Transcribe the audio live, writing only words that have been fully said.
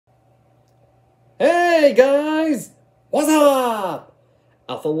Hey guys! What's up?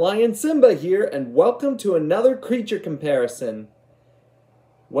 Alpha Lion Simba here, and welcome to another creature comparison.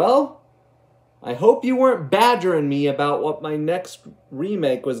 Well, I hope you weren't badgering me about what my next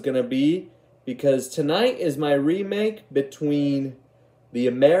remake was going to be, because tonight is my remake between the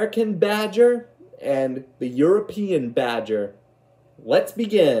American Badger and the European Badger. Let's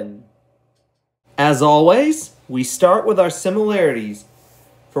begin. As always, we start with our similarities.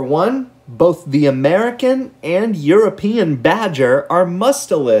 For one, both the American and European badger are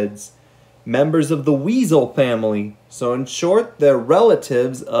mustelids, members of the weasel family. So in short, they're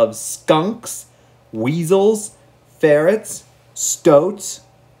relatives of skunks, weasels, ferrets, stoats,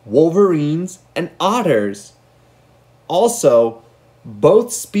 wolverines, and otters. Also,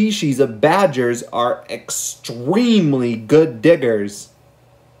 both species of badgers are extremely good diggers.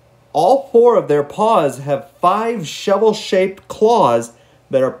 All four of their paws have 5 shovel-shaped claws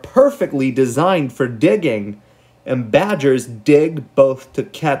that are perfectly designed for digging, and badgers dig both to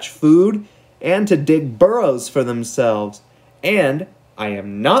catch food and to dig burrows for themselves. And, I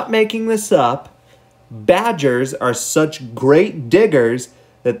am not making this up, badgers are such great diggers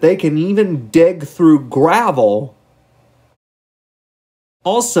that they can even dig through gravel.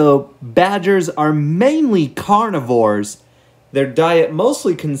 Also, badgers are mainly carnivores. Their diet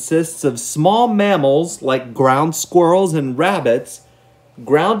mostly consists of small mammals like ground squirrels and rabbits,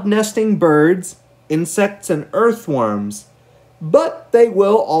 ground-nesting birds, insects, and earthworms. But they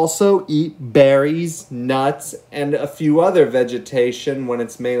will also eat berries, nuts, and a few other vegetation when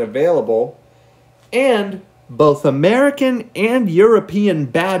it's made available. And both American and European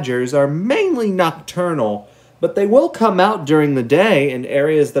badgers are mainly nocturnal, but they will come out during the day in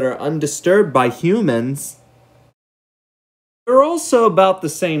areas that are undisturbed by humans. They're also about the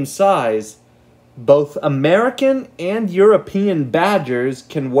same size. Both American and European badgers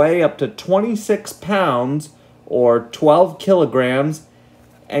can weigh up to 26 pounds or 12 kilograms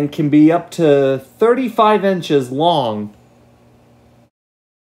and can be up to 35 inches long.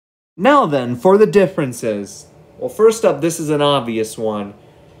 Now then, for the differences. Well, first up, this is an obvious one.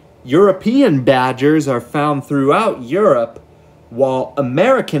 European badgers are found throughout Europe, while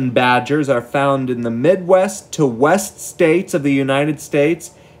American badgers are found in the Midwest to West states of the United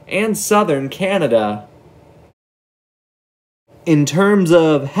States and southern Canada. In terms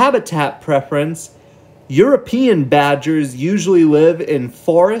of habitat preference, European badgers usually live in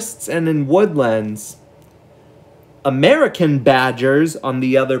forests and in woodlands. American badgers, on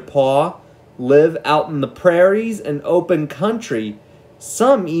the other paw, live out in the prairies and open country.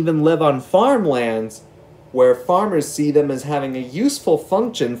 Some even live on farmlands, where farmers see them as having a useful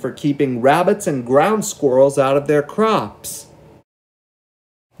function for keeping rabbits and ground squirrels out of their crops.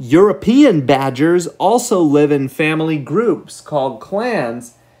 European badgers also live in family groups called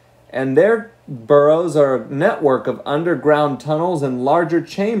clans, and their burrows are a network of underground tunnels and larger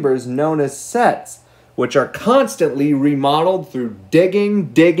chambers known as sets, which are constantly remodeled through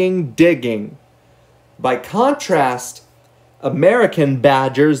digging. By contrast, American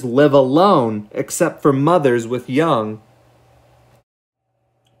badgers live alone, except for mothers with young.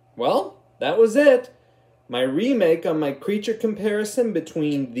 Well, that was it. My remake on my creature comparison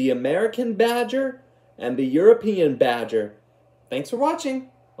between the American badger and the European badger. Thanks for watching.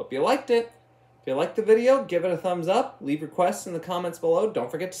 Hope you liked it. If you liked the video, give it a thumbs up. Leave requests in the comments below. Don't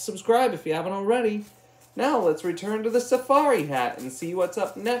forget to subscribe if you haven't already. Now let's return to the safari hat and see what's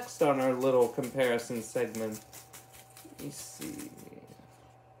up next on our little comparison segment. Let me see.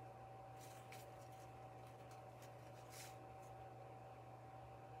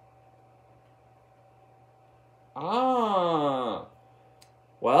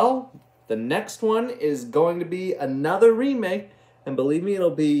 Well, the next one is going to be another remake, and believe me, it'll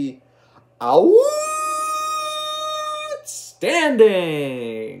be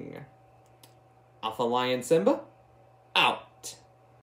outstanding. Alpha Lion Simba, out.